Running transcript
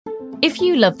If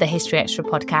you love the History Extra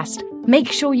podcast,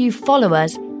 make sure you follow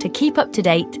us to keep up to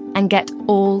date and get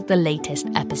all the latest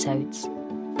episodes.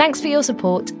 Thanks for your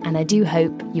support, and I do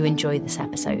hope you enjoy this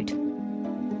episode.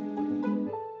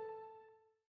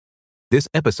 This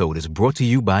episode is brought to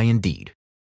you by Indeed.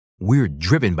 We're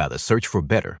driven by the search for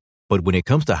better, but when it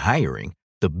comes to hiring,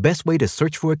 the best way to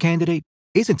search for a candidate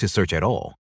isn't to search at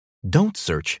all. Don't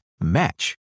search,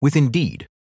 match with Indeed.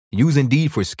 Use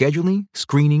Indeed for scheduling,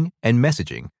 screening, and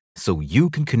messaging so you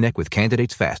can connect with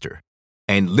candidates faster.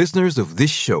 And listeners of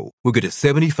this show will get a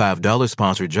 $75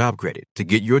 sponsored job credit to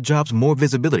get your jobs more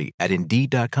visibility at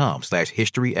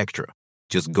Indeed.com/HistoryExtra.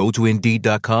 Just go to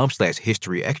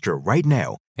Indeed.com/HistoryExtra right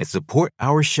now and support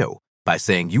our show by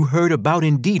saying you heard about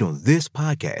Indeed on this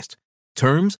podcast.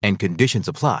 Terms and conditions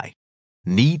apply.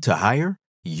 Need to hire?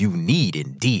 You need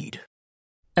Indeed.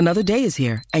 Another day is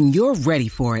here, and you're ready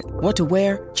for it. What to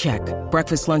wear? Check.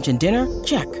 Breakfast, lunch, and dinner?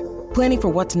 Check. Planning for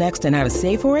what's next and how to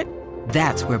save for it?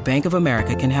 That's where Bank of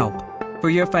America can help. For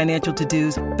your financial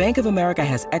to-dos, Bank of America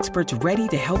has experts ready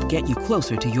to help get you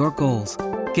closer to your goals.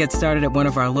 Get started at one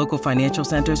of our local financial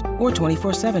centers or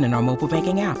 24/7 in our mobile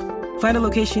banking app. Find a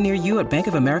location near you at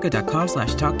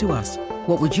bankofamerica.com/talktous.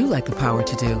 What would you like the power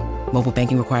to do? Mobile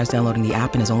banking requires downloading the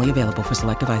app and is only available for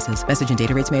select devices. Message and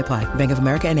data rates may apply. Bank of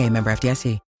America N.A., member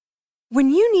FDIC. When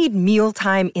you need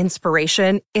mealtime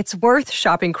inspiration, it's worth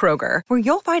shopping Kroger, where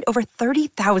you'll find over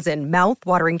 30,000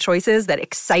 mouth-watering choices that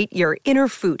excite your inner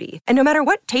foodie. And no matter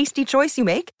what tasty choice you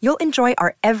make, you'll enjoy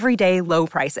our everyday low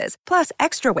prices, plus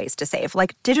extra ways to save,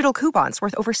 like digital coupons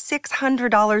worth over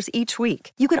 $600 each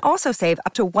week. You can also save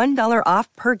up to $1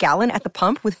 off per gallon at the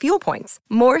pump with fuel points.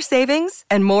 More savings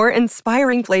and more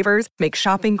inspiring flavors make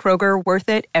shopping Kroger worth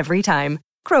it every time.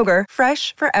 Kroger,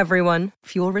 fresh for everyone.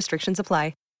 Fuel restrictions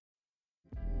apply.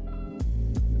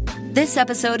 This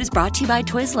episode is brought to you by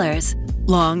Twizzlers.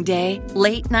 Long day,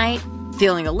 late night,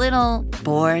 feeling a little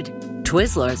bored?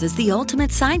 Twizzlers is the ultimate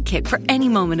sidekick for any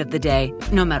moment of the day,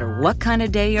 no matter what kind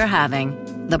of day you're having.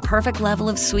 The perfect level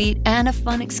of sweet and a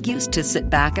fun excuse to sit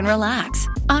back and relax.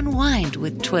 Unwind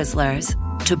with Twizzlers.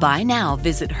 To buy now,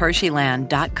 visit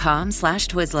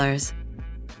Hersheyland.com/Twizzlers.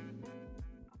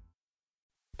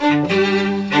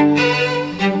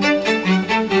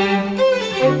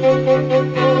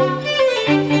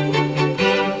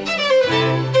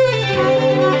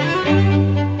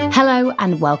 Hello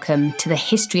and welcome to the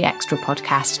History Extra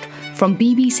podcast from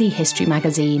BBC History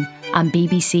Magazine and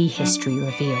BBC History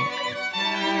Revealed.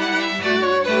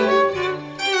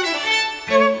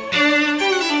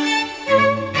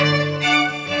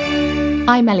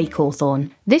 I'm Ellie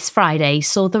Cawthorne. This Friday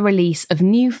saw the release of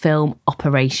new film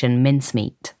Operation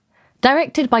Mincemeat.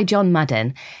 Directed by John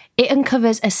Madden, it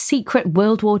uncovers a secret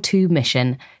World War II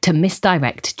mission to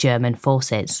misdirect German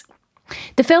forces.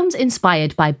 The film's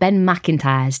inspired by Ben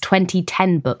Macintyre's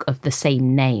 2010 book of the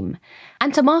same name.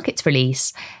 And to mark its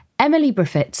release, Emily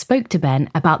Briffett spoke to Ben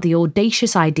about the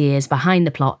audacious ideas behind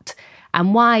the plot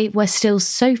and why we're still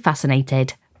so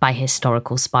fascinated by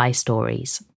historical spy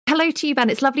stories. Hello to you, Ben.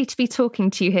 It's lovely to be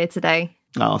talking to you here today.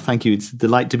 Oh, thank you. It's a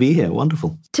delight to be here.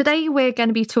 Wonderful. Today we're going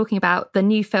to be talking about the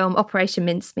new film Operation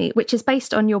Mincemeat, which is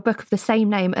based on your book of the same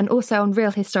name and also on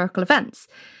real historical events.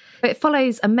 It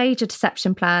follows a major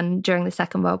deception plan during the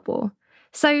Second World War.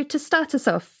 So to start us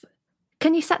off,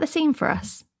 can you set the scene for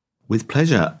us? With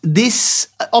pleasure. This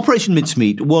Operation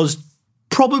Mincemeat was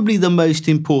probably the most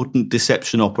important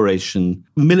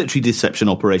military deception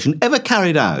operation ever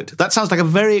carried out. That sounds like a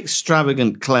very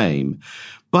extravagant claim,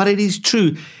 but it is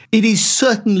true. It is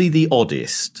certainly the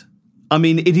oddest. I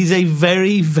mean, it is a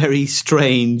very, very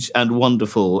strange and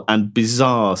wonderful and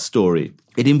bizarre story.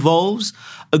 It involves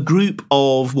a group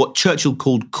of what Churchill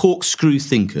called corkscrew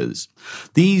thinkers.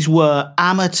 These were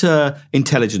amateur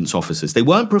intelligence officers. They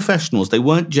weren't professionals. They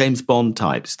weren't James Bond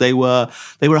types. They were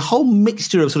a whole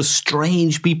mixture of sort of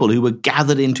strange people who were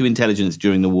gathered into intelligence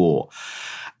during the war.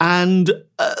 And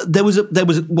there was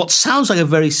what sounds like a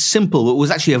very simple, but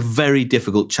was actually a very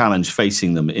difficult challenge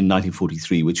facing them in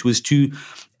 1943, which was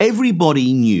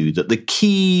everybody knew that the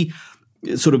key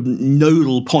sort of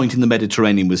nodal point in the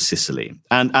Mediterranean was Sicily.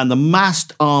 And the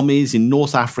massed armies in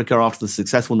North Africa after the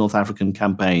successful North African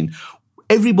campaign,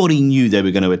 everybody knew they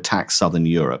were going to attack southern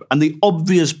Europe. And the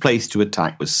obvious place to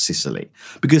attack was Sicily,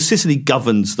 because Sicily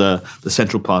governs the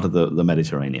central part of the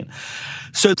Mediterranean.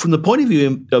 So from the point of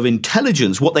view of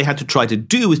intelligence, what they had to try to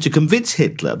do was to convince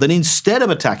Hitler that instead of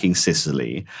attacking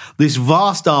Sicily, this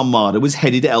vast armada was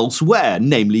headed elsewhere,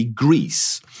 namely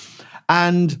Greece.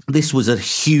 And this was a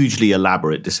hugely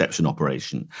elaborate deception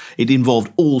operation. It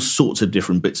involved all sorts of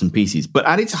different bits and pieces. But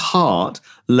at its heart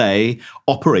lay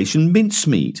Operation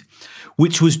Mincemeat,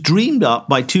 which was dreamed up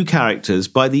by two characters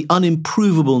by the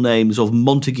unimprovable names of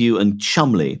Montague and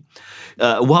Chumley.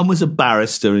 One was a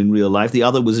barrister in real life. The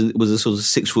other was a sort of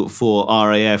 6'4"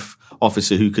 RAF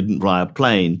officer who couldn't fly a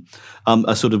plane,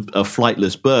 a sort of a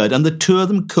flightless bird. And the two of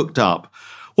them cooked up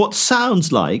what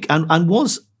sounds like and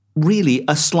was really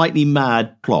a slightly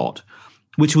mad plot,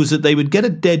 which was that they would get a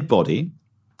dead body,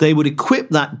 they would equip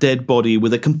that dead body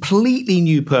with a completely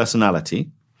new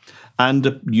personality and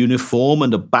a uniform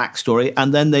and a backstory,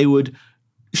 and then they would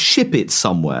ship it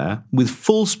somewhere with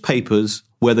false papers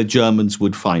where the Germans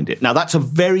would find it. Now, that's a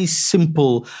very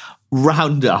simple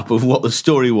roundup of what the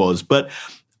story was, but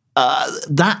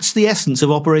that's the essence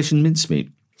of Operation Mincemeat.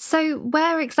 So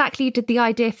where exactly did the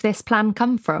idea for this plan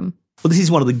come from? Well, this is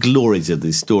one of the glories of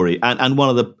this story and one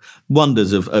of the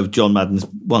wonders of John Madden's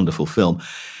wonderful film.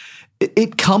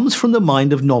 It comes from the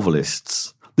mind of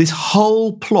novelists. This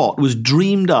whole plot was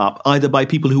dreamed up either by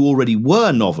people who already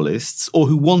were novelists or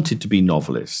who wanted to be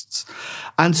novelists.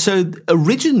 And so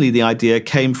originally the idea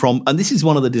came from, and this is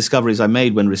one of the discoveries I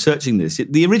made when researching this,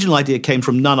 the original idea came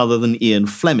from none other than Ian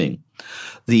Fleming,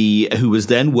 who was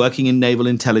then working in naval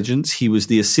intelligence. He was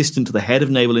the assistant to the head of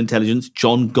naval intelligence,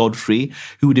 John Godfrey,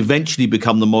 who would eventually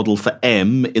become the model for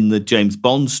M in the James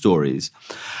Bond stories.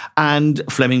 And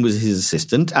Fleming was his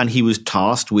assistant, and he was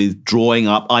tasked with drawing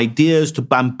up ideas to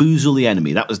bamboozle the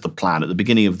enemy. That was the plan at the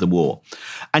beginning of the war.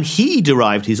 And he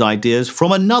derived his ideas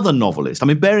from another novelist. I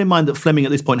mean, bear in mind that Fleming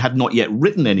at this point had not yet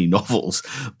written any novels,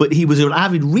 but he was an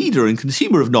avid reader and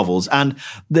consumer of novels. And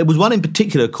there was one in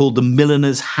particular called The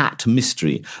Milliner's Hat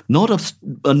Mystery. Not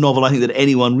a novel I think that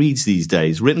anyone reads these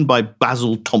days, written by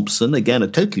Basil Thompson, again, a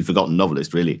totally forgotten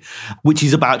novelist, really, which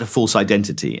is about a false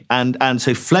identity. And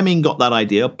so Fleming got that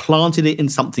idea, planted it in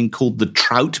something called the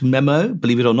Trout Memo,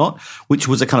 believe it or not, which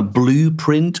was a kind of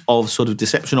blueprint of sort of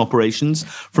deception operations.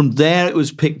 From there, it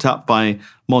was picked up by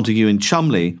Montague and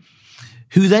Chumley,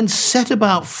 who then set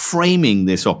about framing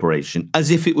this operation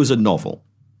as if it was a novel.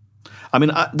 I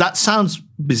mean, that sounds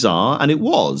bizarre, and it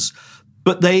was,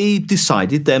 but they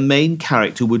decided their main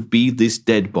character would be this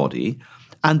dead body,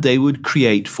 and they would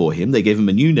create for him. They gave him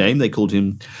a new name. They called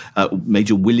him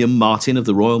Major William Martin of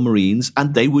the Royal Marines,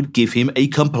 and they would give him a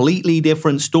completely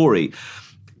different story.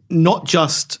 Not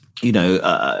just,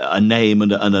 a name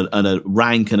and a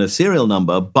rank and a serial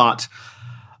number, but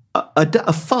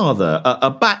a father,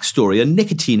 a backstory, a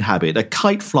nicotine habit, a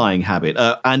kite flying habit,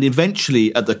 and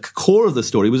eventually at the core of the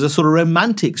story was a sort of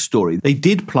romantic story. They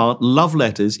did plant love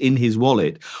letters in his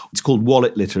wallet. It's called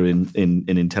wallet litter in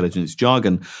intelligence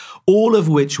jargon, all of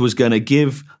which was going to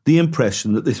give the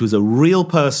impression that this was a real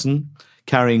person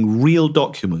carrying real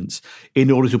documents in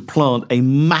order to plant a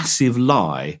massive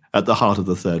lie at the heart of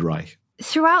the Third Reich.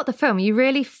 Throughout the film, you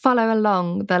really follow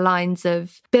along the lines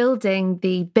of building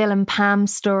the Bill and Pam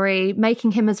story,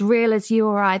 making him as real as you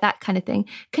or I, that kind of thing.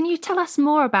 Can you tell us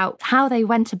more about how they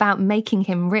went about making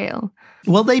him real?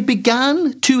 Well, they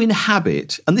began to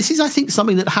inhabit, and this is, I think,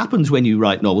 something that happens when you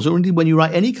write novels, or indeed when you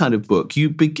write any kind of book.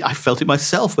 I felt it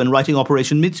myself when writing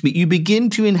Operation Mincemeat. You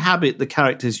begin to inhabit the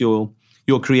characters you're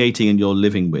creating and you're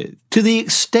living with, to the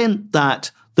extent that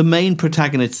the main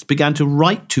protagonists began to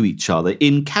write to each other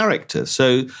in character.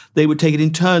 So they would take it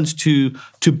in turns to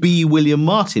be William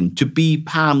Martin, to be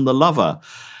Pam the lover.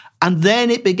 And then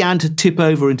it began to tip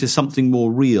over into something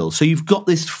more real. So you've got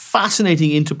this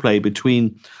fascinating interplay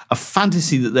between a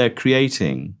fantasy that they're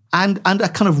creating and a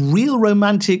kind of real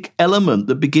romantic element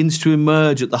that begins to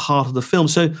emerge at the heart of the film.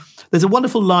 So there's a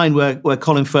wonderful line where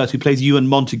Colin Firth, who plays Ewan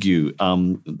Montague,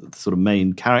 the sort of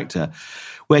main character,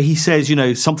 where he says,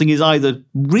 something is either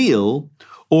real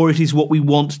or it is what we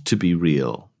want to be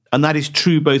real. And that is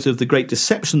true both of the great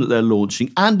deception that they're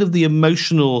launching and of the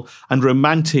emotional and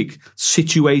romantic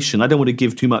situation. I don't want to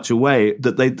give too much away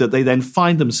that they then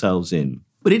find themselves in.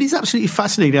 But it is absolutely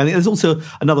fascinating. I think there's also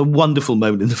another wonderful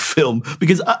moment in the film,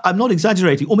 because I'm not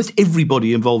exaggerating. Almost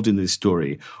everybody involved in this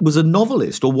story was a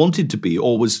novelist or wanted to be,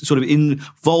 or was sort of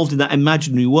involved in that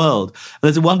imaginary world. And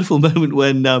there's a wonderful moment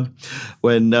when Matthew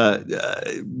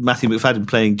McFadden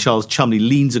playing Charles Chumley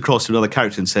leans across to another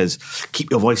character and says, "Keep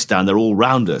your voice down, they're all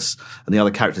round us." And the other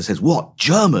character says, "What,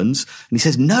 Germans?" And he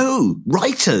says, "No,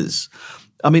 writers."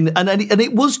 I mean, and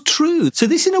it was true. So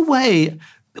this, in a way,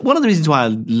 one of the reasons why I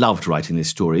loved writing this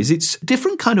story is it's a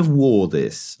different kind of war,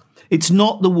 this. It's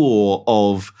not the war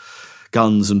of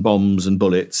guns and bombs and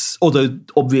bullets, although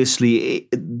obviously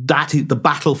the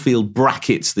battlefield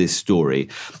brackets this story.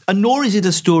 And nor is it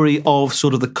a story of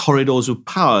sort of the corridors of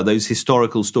power, those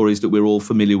historical stories that we're all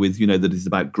familiar with, that is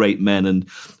about great men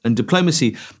and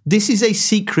diplomacy. This is a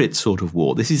secret sort of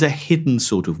war. This is a hidden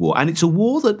sort of war. And it's a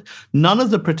war that none of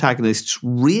the protagonists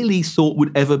really thought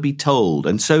would ever be told.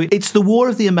 And so it's the war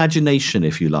of the imagination,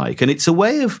 if you like. And it's a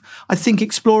way of, I think,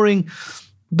 exploring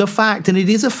the fact, and it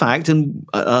is a fact, and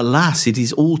alas, it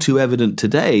is all too evident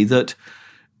today, that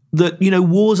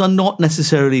wars are not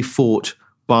necessarily fought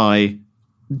by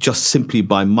just simply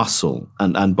by muscle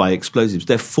and by explosives.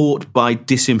 They're fought by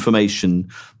disinformation,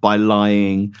 by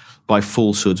lying, by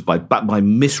falsehoods, by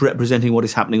misrepresenting what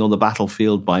is happening on the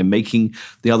battlefield, by making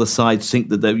the other side think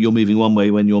that you're moving one way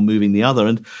when you're moving the other.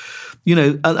 And,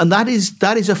 and that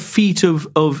is a feat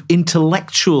of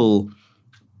intellectual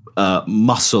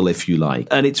muscle, if you like.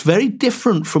 And it's very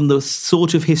different from the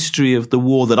sort of history of the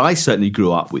war that I certainly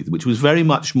grew up with, which was very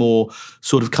much more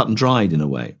sort of cut and dried in a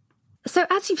way. So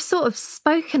as you've sort of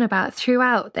spoken about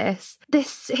throughout this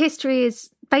history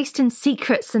is based in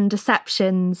secrets and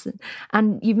deceptions.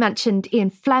 And you've mentioned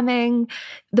Ian Fleming,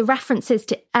 the references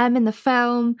to M in the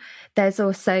film. There's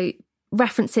also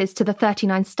references to the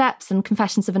 39 Steps and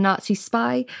Confessions of a Nazi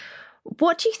Spy.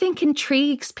 What do you think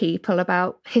intrigues people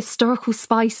about historical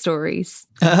spy stories?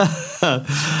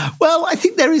 Well, I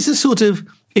think there is a sort of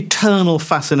eternal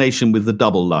fascination with the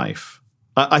double life.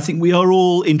 I think we are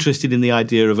all interested in the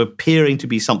idea of appearing to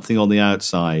be something on the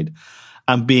outside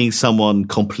and being someone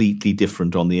completely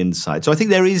different on the inside. So I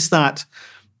think there is that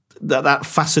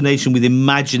fascination with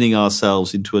imagining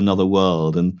ourselves into another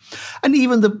world. And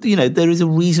even there is a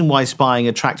reason why spying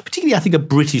attracts, particularly I think a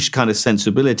British kind of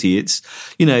sensibility. It's,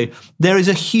 there is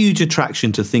a huge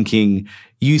attraction to thinking,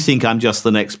 you think I'm just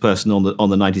the next person on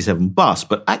the 97 bus,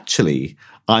 but actually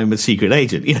I'm a secret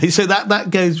agent, so that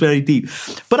goes very deep.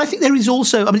 But I think there is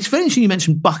also, it's very interesting you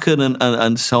mentioned Buchan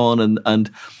and so on,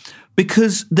 and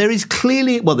because there is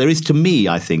clearly, there is to me,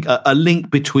 I think, a link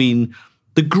between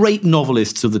the great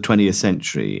novelists of the 20th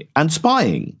century and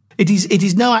spying. It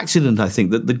is no accident, I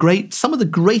think, that some of the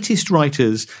greatest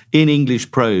writers in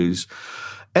English prose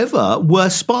ever were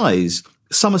spies.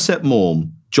 Somerset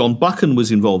Maugham, John Buchan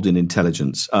was involved in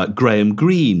intelligence, Graham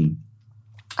Greene,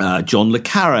 John le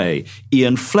Carré,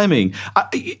 Ian Fleming.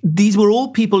 These were all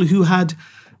people who had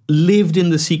lived in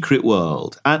the secret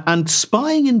world. And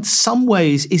spying in some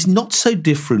ways is not so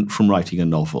different from writing a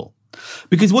novel.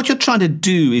 Because what you're trying to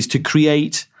do is to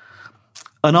create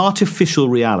an artificial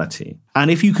reality. And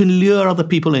if you can lure other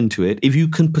people into it, if you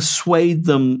can persuade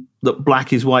them that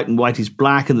black is white and white is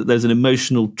black and that there's an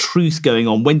emotional truth going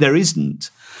on when there isn't,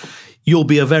 you'll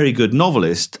be a very good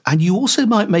novelist, and you also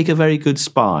might make a very good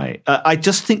spy. I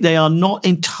just think they are not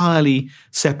entirely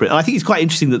separate. And I think it's quite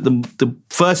interesting that the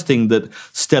first thing that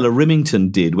Stella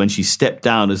Rimington did when she stepped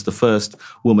down as the first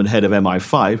woman head of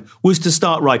MI5 was to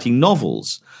start writing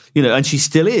novels, and she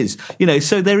still is.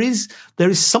 So there is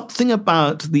something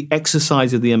about the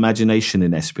exercise of the imagination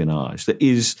in espionage that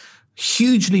is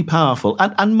hugely powerful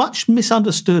and much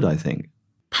misunderstood, I think.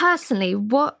 Personally,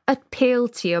 what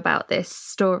appealed to you about this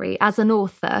story as an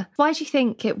author? Why do you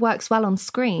think it works well on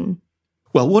screen?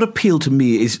 Well, what appealed to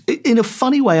me is, in a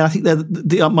funny way, I think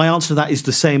my answer to that is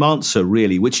the same answer,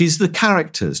 really, which is the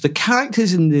characters. The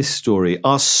characters in this story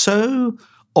are so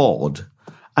odd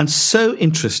and so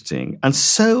interesting and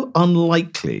so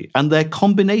unlikely, and their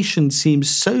combination seems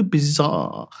so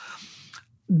bizarre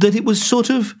that it was sort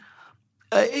of,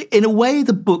 in a way,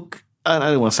 the book, I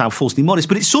don't want to sound falsely modest,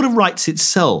 but it sort of writes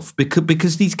itself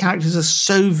because these characters are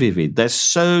so vivid. They're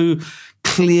so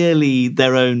clearly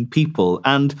their own people.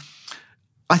 And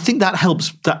I think that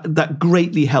helps, that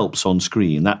greatly helps on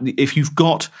screen. That if you've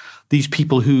got these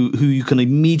people who you can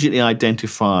immediately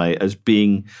identify as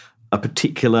being a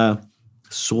particular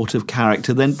sort of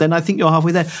character, then I think you're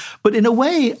halfway there. But in a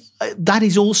way, that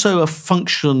is also a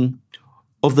function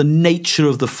of the nature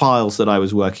of the files that I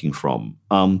was working from.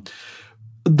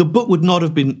 The book would not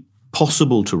have been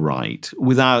possible to write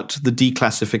without the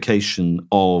declassification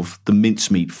of the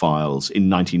mincemeat files in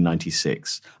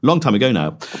 1996. A long time ago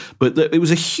now. But it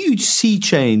was a huge sea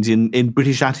change in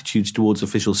British attitudes towards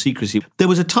official secrecy. There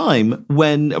was a time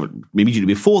when,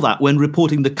 immediately before that, when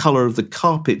reporting the colour of the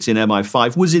carpets in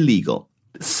MI5 was illegal.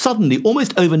 Suddenly,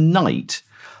 almost overnight,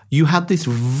 you had this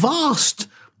vast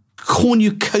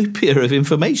cornucopia of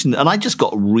information. And I just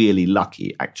got really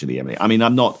lucky, actually, Emily. I mean,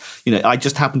 I'm not, I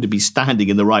just happened to be standing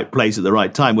in the right place at the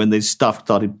right time when this stuff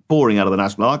started pouring out of the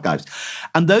National Archives.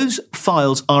 And those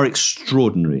files are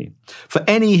extraordinary. For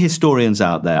any historians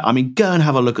out there, I mean, go and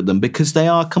have a look at them, because they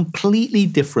are completely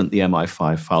different, the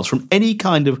MI5 files, from any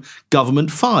kind of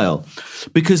government file,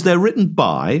 because they're written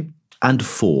by and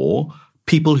for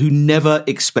people who never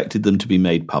expected them to be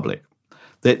made public.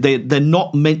 They're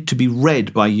not meant to be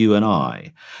read by you and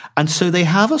I. And so they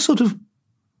have a sort of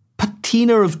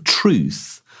patina of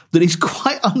truth that is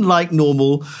quite unlike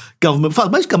normal government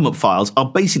files. Most government files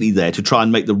are basically there to try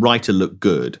and make the writer look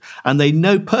good. And they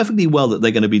know perfectly well that they're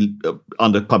going to be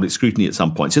under public scrutiny at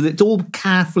some point. So it's all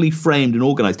carefully framed and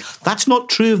organized. That's not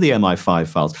true of the MI5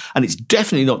 files. And it's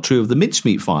definitely not true of the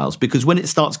Mincemeat files, because when it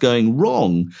starts going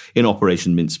wrong in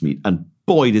Operation Mincemeat, and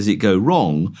boy, does it go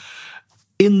wrong,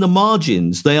 in the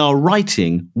margins, they are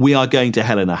writing, "We are going to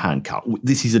hell in a handcart.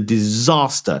 This is a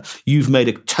disaster. You've made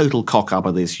a total cock up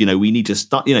of this. We need to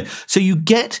start, So you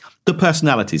get the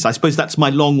personalities. I suppose that's my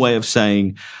long way of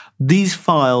saying these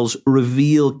files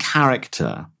reveal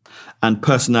character and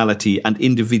personality and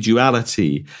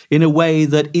individuality in a way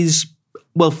that is,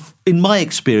 well, in my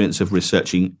experience of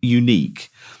researching, unique.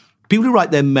 People who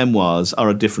write their memoirs are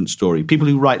a different story. People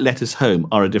who write letters home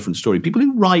are a different story. People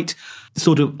who write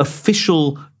sort of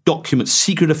official documents,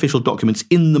 secret official documents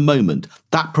in the moment,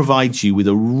 that provides you with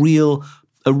a real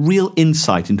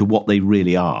insight into what they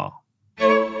really are.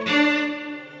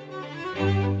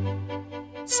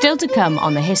 Still to come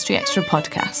on the History Extra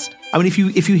podcast. I mean, if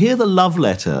you hear the love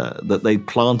letter that they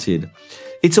planted,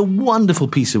 it's a wonderful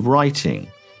piece of writing.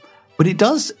 But it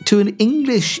does, to an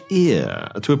English ear,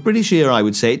 to a British ear, I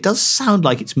would say, it does sound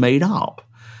like it's made up.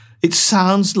 It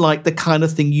sounds like the kind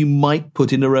of thing you might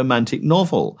put in a romantic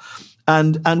novel.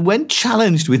 And when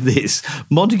challenged with this,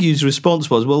 Montagu's response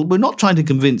was, well, we're not trying to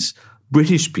convince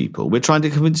British people. We're trying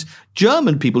to convince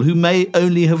German people who may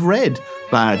only have read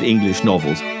bad English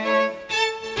novels.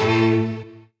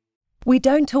 We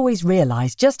don't always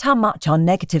realise just how much our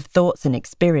negative thoughts and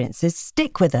experiences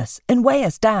stick with us and weigh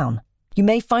us down. You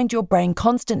may find your brain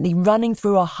constantly running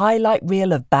through a highlight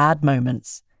reel of bad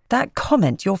moments. That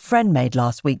comment your friend made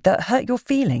last week that hurt your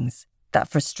feelings. That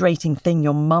frustrating thing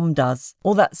your mum does.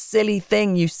 Or that silly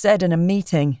thing you said in a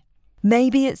meeting.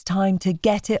 Maybe it's time to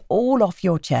get it all off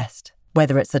your chest.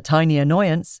 Whether it's a tiny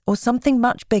annoyance or something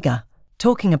much bigger,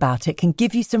 talking about it can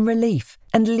give you some relief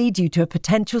and lead you to a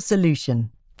potential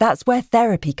solution. That's where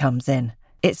therapy comes in.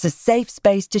 It's a safe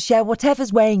space to share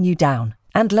whatever's weighing you down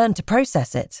and learn to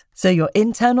process it, so your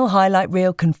internal highlight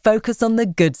reel can focus on the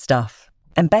good stuff.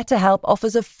 And BetterHelp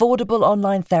offers affordable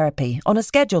online therapy on a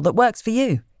schedule that works for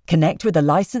you. Connect with a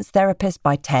licensed therapist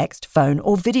by text, phone,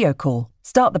 or video call.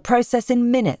 Start the process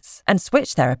in minutes and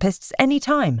switch therapists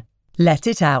anytime. Let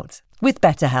it out with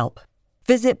BetterHelp.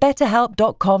 Visit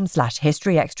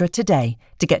betterhelp.com/historyextra today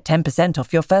to get 10%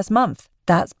 off your first month.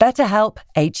 That's BetterHelp,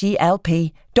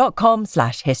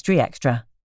 HELP.com/historyextra.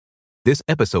 This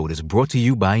episode is brought to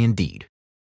you by Indeed.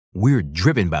 We're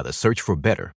driven by the search for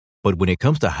better, but when it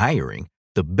comes to hiring,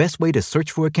 the best way to search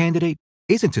for a candidate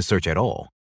isn't to search at all.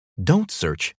 Don't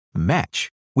search, match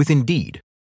with Indeed.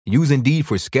 Use Indeed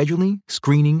for scheduling,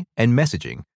 screening, and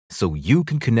messaging so you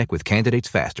can connect with candidates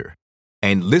faster.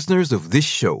 And listeners of this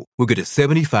show will get a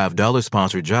 $75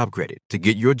 sponsored job credit to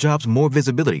get your jobs more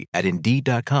visibility at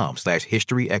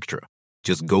Indeed.com/historyextra.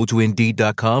 Just go to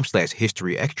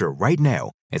Indeed.com/historyextra right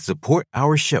now and support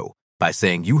our show by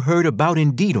saying you heard about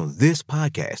Indeed on this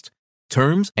podcast.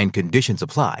 Terms and conditions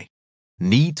apply.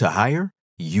 Need to hire?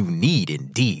 You need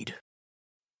Indeed.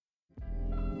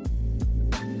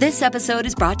 This episode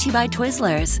is brought to you by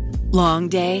Twizzlers. Long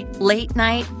day, late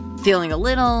night, feeling a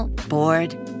little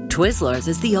bored? Twizzlers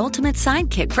is the ultimate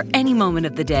sidekick for any moment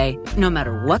of the day, no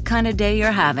matter what kind of day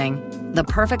you're having. The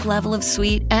perfect level of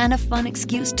sweet and a fun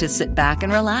excuse to sit back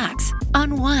and relax.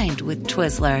 Unwind with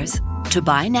Twizzlers. To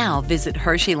buy now, visit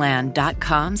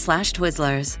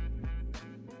Hersheyland.com/Twizzlers.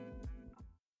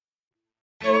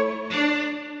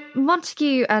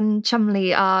 Montagu and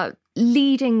Cholmondeley are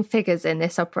leading figures in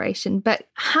this operation, but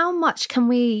how much can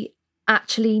we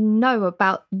actually know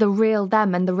about the real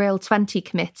them and the real 20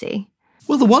 committee?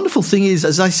 Well, the wonderful thing is,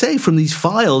 as I say, from these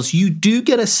files, you do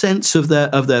get a sense of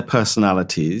their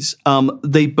personalities.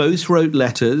 They both wrote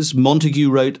letters. Montagu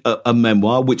wrote a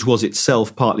memoir, which was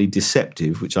itself partly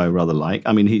deceptive, which I rather like.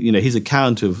 I mean, his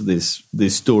account of this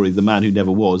story, The Man Who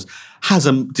Never Was, has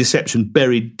a deception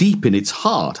buried deep in its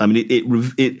heart. I mean,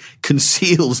 it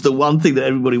conceals the one thing that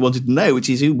everybody wanted to know, which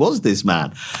is, who was this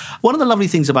man? One of the lovely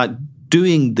things about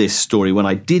doing this story when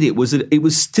I did it was that it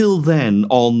was still then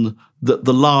on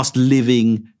the last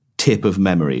living tip of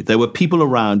memory. There were people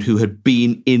around who had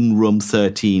been in Room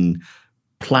 13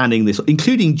 planning this,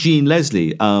 including Jean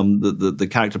Leslie, the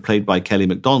character played by Kelly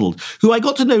MacDonald, who I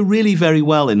got to know really very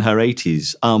well in her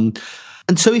 80s. And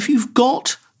so if you've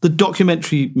got the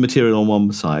documentary material on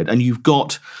one side and you've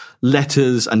got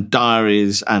letters and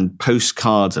diaries and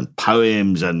postcards and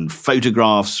poems and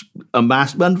photographs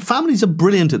amassed, and families are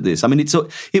brilliant at this. I mean,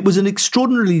 it was an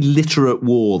extraordinarily literate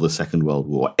war, the Second World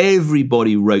War.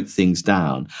 Everybody wrote things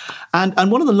down.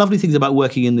 And one of the lovely things about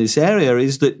working in this area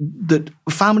is that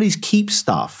families keep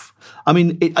stuff. I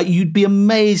mean, you'd be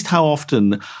amazed how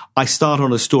often I start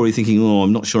on a story thinking,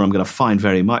 I'm not sure I'm going to find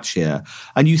very much here.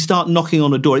 And you start knocking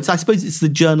on a door. I suppose it's the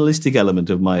journalistic element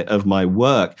of my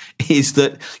work, is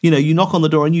that, you knock on the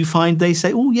door and you find they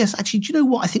say, oh, yes, actually, do you know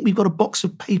what? I think we've got a box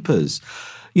of papers.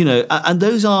 And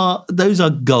those are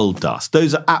gold dust.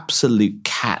 Those are absolute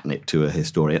catnip to a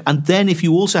historian. And then if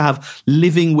you also have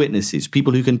living witnesses,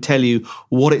 people who can tell you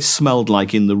what it smelled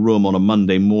like in the room on a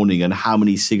Monday morning and how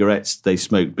many cigarettes they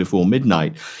smoked before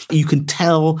midnight, you can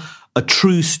tell a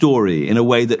true story in a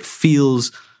way that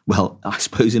feels, well, I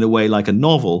suppose in a way like a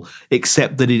novel,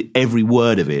 except that every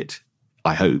word of it,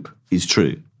 I hope, is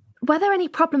true. Were there any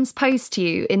problems posed to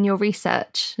you in your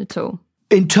research at all?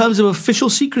 In terms of official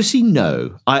secrecy,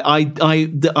 no. I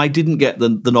didn't get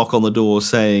the knock on the door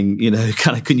saying,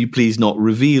 can you please not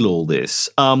reveal all this?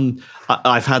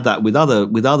 I've had that with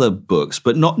other books,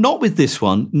 but not with this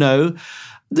one. No.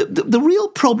 The real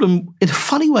problem, in a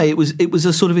funny way, it was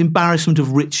a sort of embarrassment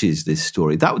of riches. This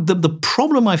story. The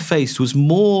problem I faced was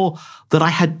more that I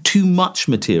had too much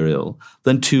material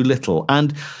than too little,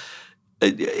 and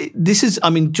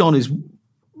John is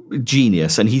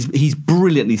genius, and he's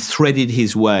brilliantly threaded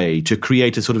his way to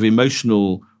create a sort of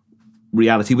emotional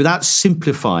reality without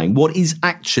simplifying what is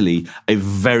actually a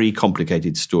very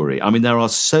complicated story. I mean, there are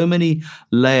so many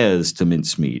layers to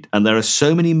Mincemeat, and there are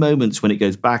so many moments when it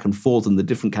goes back and forth and the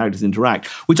different characters interact,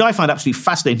 which I find absolutely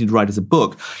fascinating to write as a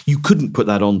book. You couldn't put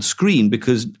that on screen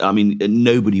because,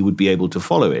 nobody would be able to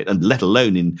follow it, and let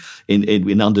alone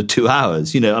in under 2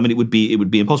 hours. It would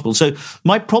be impossible. So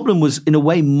my problem was, in a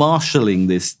way, marshalling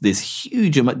this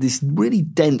huge amount, this really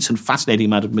dense and fascinating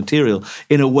amount of material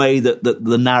in a way that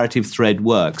the narrative thread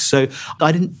works. So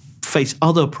I didn't face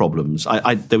other problems.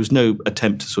 There was no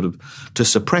attempt to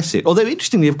suppress it. Although,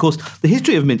 interestingly, of course, the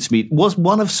history of Mincemeat was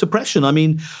one of suppression. I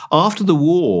mean, after the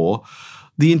war,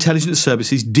 the intelligence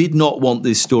services did not want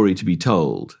this story to be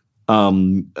told.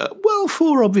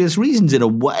 For obvious reasons, in a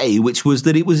way, which was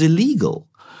that it was illegal.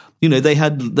 They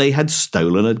had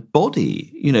stolen a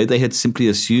body. They had simply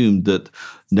assumed that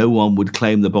no one would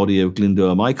claim the body of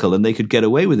Glyndŵr Michael and they could get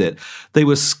away with it. They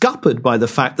were scuppered by the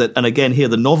fact that, and again here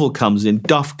the novel comes in,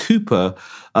 Duff Cooper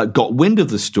got wind of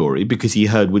the story because he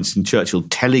heard Winston Churchill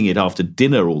telling it after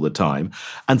dinner all the time.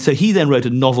 And so he then wrote a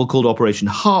novel called Operation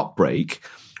Heartbreak,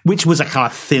 which was a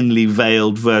kind of thinly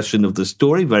veiled version of the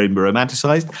story, very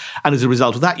romanticized. And as a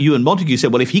result of that, Ewan Montagu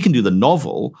said, well, if he can do the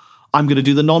novel, I'm going to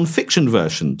do the non-fiction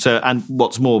version. So, and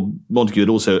what's more, Montagu had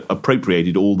also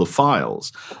appropriated all the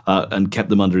files and kept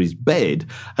them under his bed.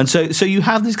 And so you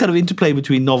have this kind of interplay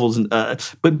between novels and,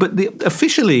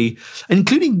 officially,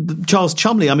 including Charles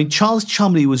Chumley. Charles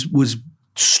Chumley was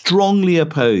strongly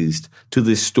opposed to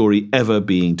this story ever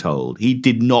being told. He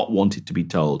did not want it to be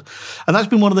told, and that's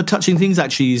been one of the touching things.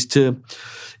 Actually, is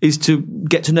to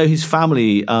get to know his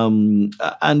family,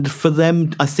 and for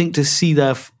them, I think, to see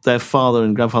their father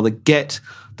and grandfather get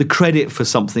the credit for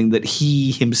something that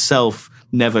he himself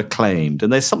never claimed.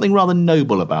 And there's something rather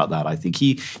noble about that, I think.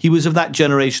 He was of that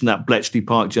generation, that Bletchley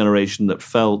Park generation, that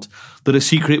felt that a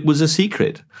secret was a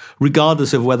secret.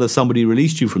 Regardless of whether somebody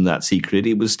released you from that secret,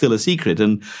 it was still a secret.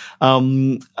 And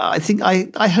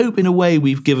I hope, in a way,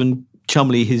 we've given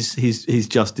Chumley his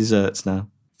just desserts now.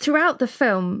 Throughout the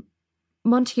film,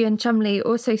 Montagu and Chumley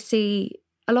also see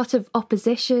a lot of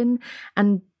opposition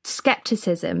and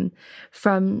scepticism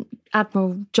from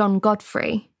Admiral John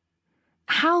Godfrey.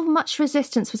 How much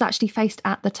resistance was actually faced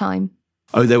at the time?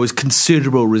 Oh, there was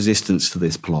considerable resistance to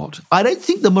this plot. I don't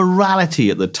think the morality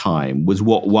at the time was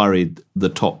what worried the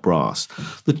top brass.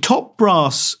 The top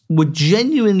brass were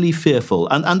genuinely fearful,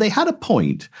 and they had a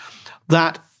point,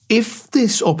 that if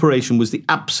this operation was the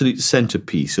absolute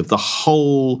centerpiece of the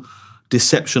whole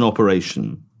deception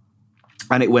operation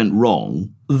and it went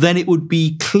wrong, then it would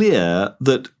be clear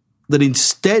that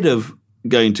instead of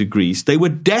going to Greece, they were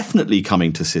definitely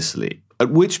coming to Sicily, at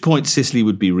which point Sicily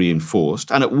would be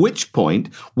reinforced, and at which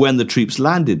point, when the troops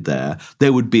landed there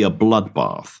would be a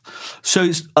bloodbath.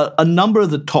 So a number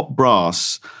of the top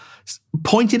brass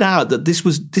pointed out that this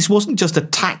wasn't just a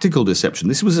tactical deception,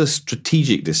 this was a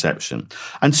strategic deception.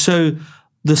 And so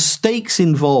the stakes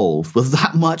involved were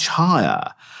that much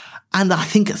higher. And I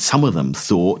think some of them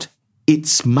thought,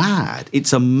 it's mad.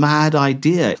 It's a mad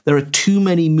idea. There are too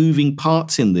many moving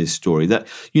parts in this story that,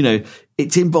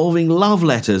 it's involving love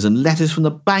letters and letters from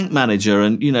the bank manager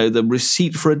and, the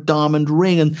receipt for a diamond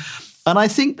ring. And I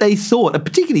think they thought,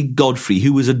 particularly Godfrey,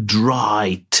 who was a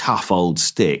dry, tough old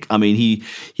stick. I mean,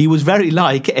 he was very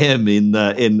like M in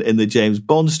the James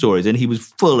Bond stories, and he was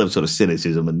full of sort of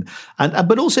cynicism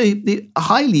but also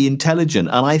highly intelligent.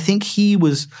 And I think he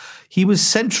was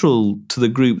central to the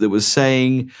group that was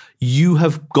saying, you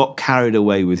have got carried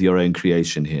away with your own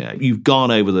creation here. You've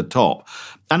gone over the top.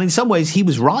 And in some ways, he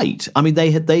was right. I mean,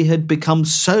 they had become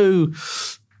so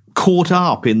caught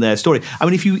up in their story. I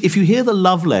mean, if you hear the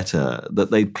love letter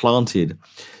that they planted,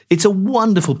 it's a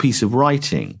wonderful piece of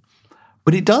writing.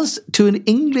 But it does, to an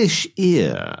English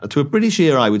ear, to a British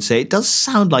ear, I would say, it does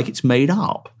sound like it's made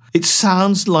up. It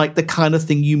sounds like the kind of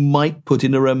thing you might put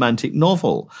in a romantic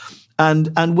novel.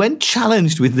 And when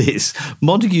challenged with this,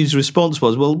 Montagu's response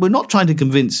was, well, we're not trying to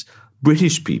convince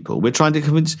British people. We're trying to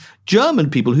convince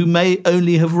German people who may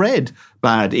only have read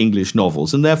bad English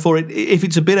novels. And therefore, if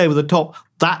it's a bit over the top,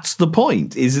 that's the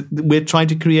point, is we're trying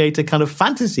to create a kind of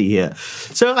fantasy here.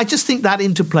 So I just think that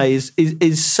interplay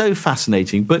is so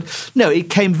fascinating. But no, it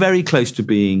came very close to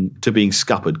being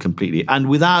scuppered completely. And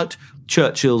without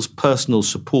Churchill's personal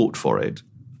support for it,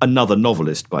 another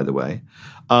novelist, by the way,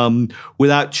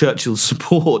 without Churchill's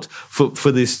support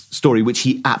for this story, which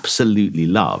he absolutely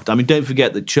loved. I mean, don't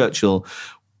forget that Churchill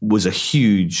was a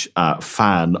huge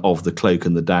fan of The Cloak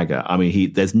and the Dagger. I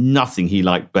mean, there's nothing he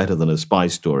liked better than a spy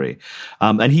story.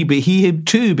 And he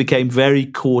too became very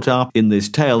caught up in this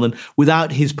tale. And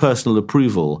without his personal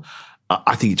approval,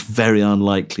 I think it's very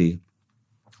unlikely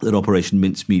that Operation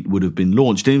Mincemeat would have been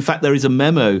launched. And in fact, there is a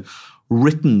memo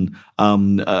written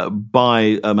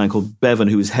by a man called Bevan,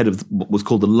 who was head of what was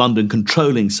called the London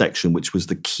Controlling Section, which was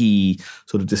the key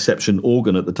sort of deception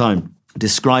organ at the time,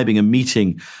 describing a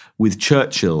meeting with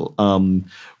Churchill,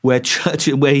 where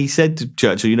he said to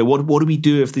Churchill, what do we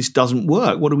do if this doesn't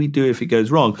work? What do we do if it goes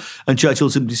wrong? And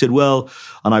Churchill simply said, well,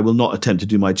 and I will not attempt to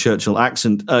do my Churchill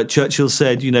accent, Churchill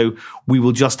said, we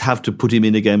will just have to put him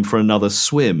in again for another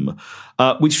swim,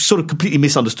 which sort of completely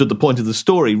misunderstood the point of the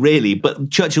story, really. But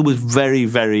Churchill was very,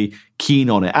 very keen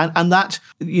on it. And that,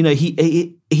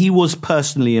 he was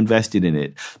personally invested in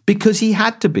it because he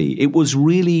had to be. It was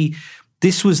really...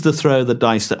 This was the throw of the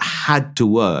dice that had to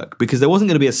work because there wasn't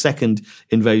going to be a second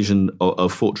invasion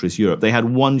of Fortress Europe. They had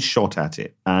one shot at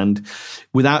it. And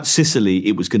without Sicily,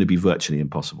 it was going to be virtually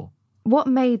impossible. What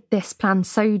made this plan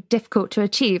so difficult to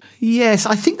achieve? Yes,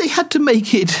 I think they had to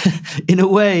make it, in a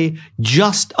way,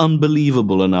 just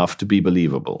unbelievable enough to be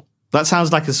believable. That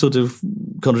sounds like a sort of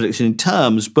contradiction in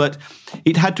terms, but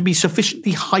it had to be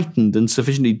sufficiently heightened and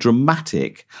sufficiently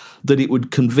dramatic that it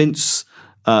would convince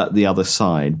the other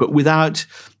side, but without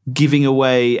giving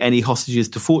away any hostages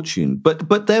to fortune.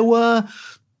 But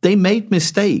they made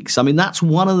mistakes. I mean, that's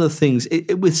one of the things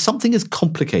with something as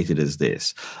complicated as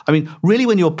this. I mean, really,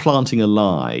 when you're planting a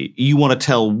lie, you want to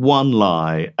tell one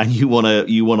lie and you want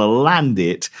to land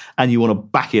it and you want to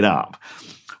back it up.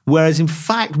 Whereas, in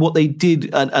fact, what they did,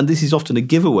 and this is often a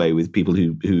giveaway with people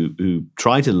who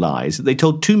try to lie, is that they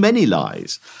told too many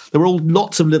lies. There were all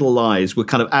lots of little lies were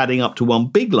kind of adding up to one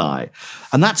big lie.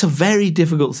 And that's a very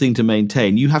difficult thing to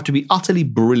maintain. You have to be utterly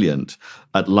brilliant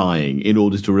at lying in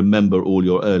order to remember all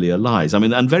your earlier lies. I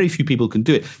mean, and very few people can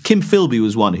do it. Kim Philby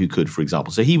was one who could, for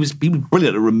example. So he was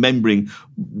brilliant at remembering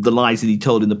the lies that he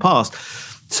told in the past.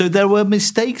 So there were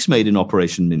mistakes made in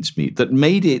Operation Mincemeat that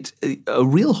made it a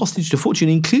real hostage to fortune,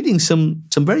 including some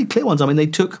very clear ones. I mean, they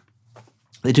took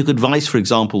advice, for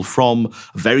example, from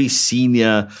a very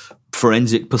senior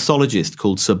forensic pathologist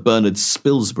called Sir Bernard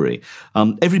Spilsbury.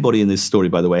 Everybody in this story,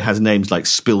 by the way, has names like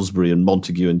Spilsbury and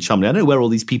Montagu and Cholmondeley. I don't know where all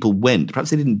these people went.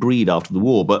 Perhaps they didn't breed after the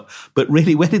war, but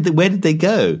really, where did they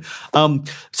go?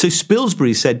 So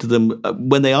Spilsbury said to them,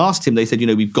 when they asked him, they said,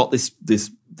 we've got this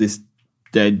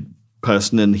dead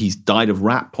person and he's died of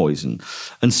rat poison.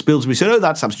 And Spilsbury said,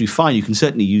 that's absolutely fine. You can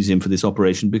certainly use him for this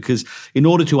operation because in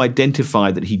order to identify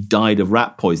that he died of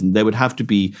rat poison, there would have to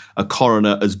be a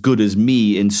coroner as good as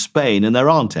me in Spain, and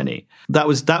there aren't any. That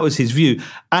was his view.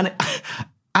 And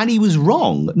he was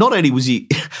wrong. Not only was he...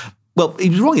 Well,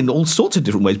 he was wrong in all sorts of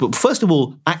different ways, but first of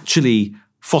all, actually,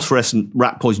 phosphorescent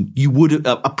rat poison,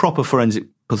 a proper forensic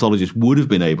pathologist would have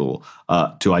been able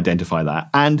to identify that.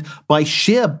 And by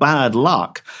sheer bad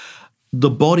luck, the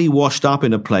body washed up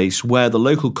in a place where the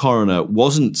local coroner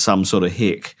wasn't some sort of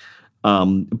hick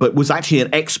but was actually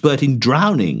an expert in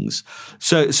drownings.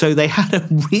 So they had a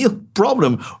real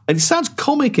problem. And it sounds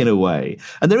comic in a way.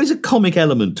 And there is a comic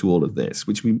element to all of this,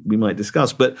 which we might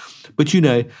discuss. But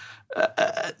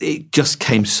it just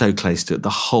came so close to the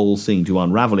whole thing to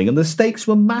unraveling. And the stakes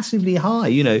were massively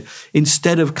high.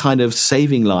 Instead of kind of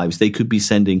saving lives, they could be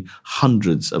sending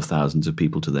hundreds of thousands of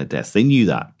people to their death. They knew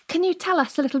that. Can you tell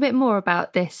us a little bit more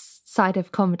about this side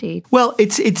of comedy? Well,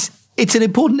 it's an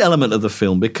important element of the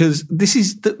film because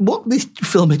what this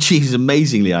film achieves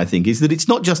amazingly, I think, is that it's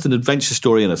not just an adventure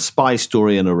story and a spy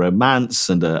story and a romance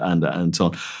and so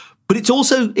on. But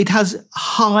it has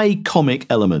high comic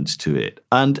elements to it.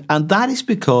 And that is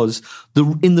because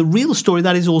in the real story,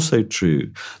 that is also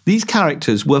true. These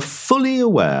characters were fully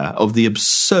aware of the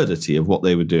absurdity of what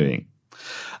they were doing.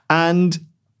 And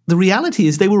the reality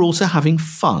is they were also having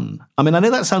fun. I mean, I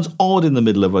know that sounds odd in the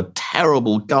middle of a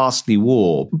terrible, ghastly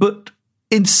war, but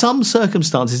in some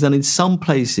circumstances and in some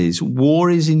places, war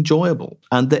is enjoyable.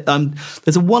 And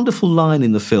there's a wonderful line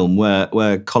in the film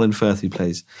where Colin Firth, who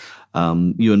plays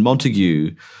Ewan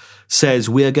Montague, says,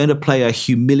 "We are going to play a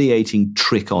humiliating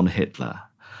trick on Hitler."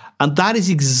 And that is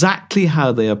exactly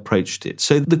how they approached it.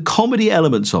 So the comedy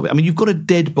elements of it, I mean, you've got a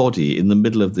dead body in the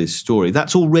middle of this story.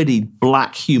 That's already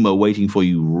black humor waiting for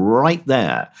you right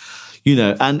there,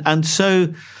 and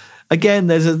so again,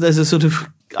 there's a sort of,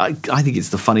 I think it's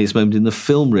the funniest moment in the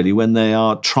film, really, when they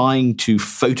are trying to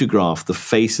photograph the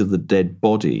face of the dead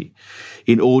body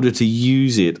in order to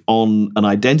use it on an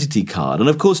identity card. And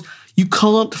of course, you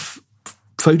can't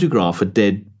photograph a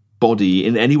dead body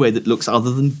in any way that looks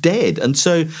other than dead. And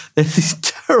so there's this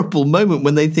terrible moment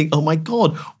when they think, oh my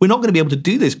God, we're not going to be able to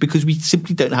do this because we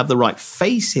simply don't have the right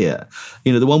face here.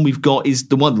 The one we've got is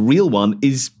the real one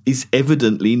is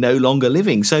evidently no longer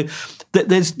living. So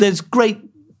there's great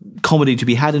comedy to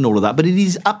be had in all of that, but it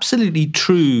is absolutely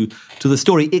true to the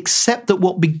story, except that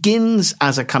what begins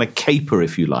as a kind of caper,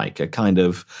 if you like, a kind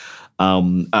of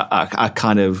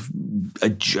a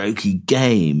jokey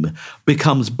game,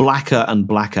 becomes blacker and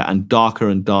blacker and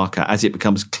darker as it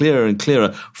becomes clearer and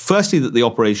clearer. Firstly, that the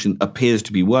operation appears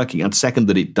to be working, and second,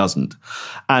 that it doesn't.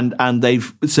 And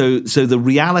so the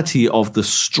reality of the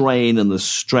strain and the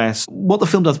stress. What the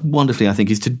film does wonderfully, I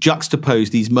think, is to juxtapose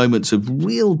these moments of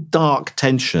real dark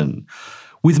tension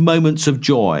with moments of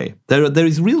joy. There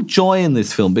is real joy in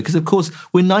this film because, of course,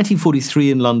 we're in 1943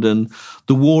 in London.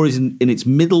 The war is in its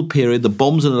middle period. The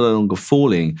bombs are no longer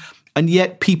falling. And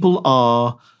yet people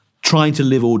are trying to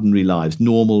live ordinary lives,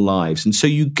 normal lives. And so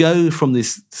you go from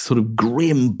this sort of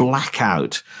grim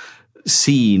blackout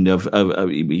scene of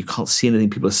you can't see anything,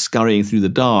 people are scurrying through the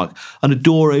dark, and a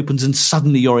door opens and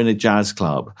suddenly you're in a jazz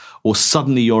club, or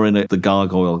suddenly you're in the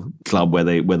Gargoyle Club where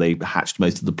they hatched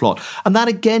most of the plot. And that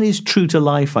again is true to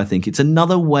life, I think. It's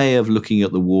another way of looking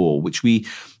at the war, which we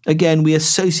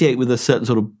associate with a certain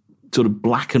sort of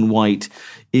black and white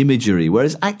imagery,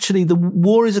 whereas actually the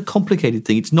war is a complicated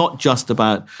thing. It's not just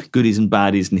about goodies and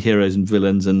baddies and heroes and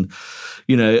villains and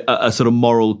a sort of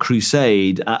moral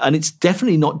crusade. And it's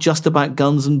definitely not just about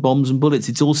guns and bombs and bullets.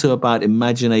 It's also about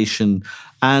imagination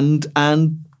and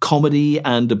comedy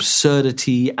and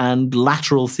absurdity and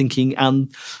lateral thinking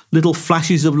and little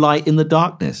flashes of light in the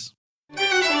darkness.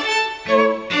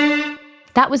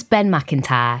 That was Ben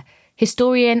Macintyre,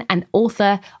 historian and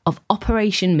author of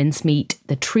Operation Mincemeat,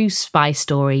 the true spy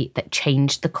story that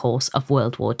changed the course of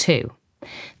World War II.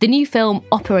 The new film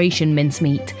Operation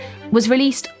Mincemeat was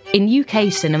released in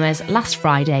UK cinemas last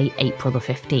Friday, April the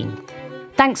 15th.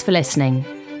 Thanks for listening.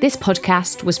 This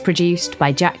podcast was produced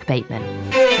by Jack Bateman.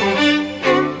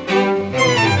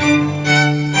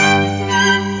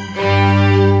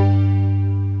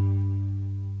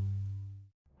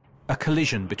 A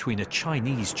collision between a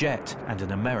Chinese jet and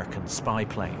an American spy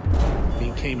plane.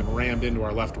 He came and rammed into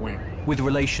our left wing. With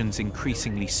relations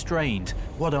increasingly strained,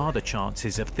 what are the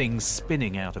chances of things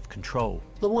spinning out of control?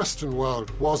 The Western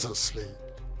world was asleep.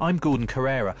 I'm Gordon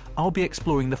Carrera. I'll be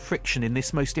exploring the friction in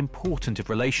this most important of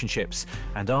relationships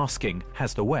and asking,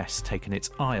 has the West taken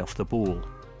its eye off the ball?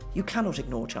 You cannot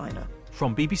ignore China.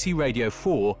 From BBC Radio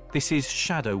 4, this is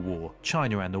Shadow War,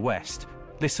 China and the West.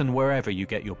 Listen wherever you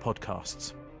get your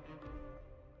podcasts.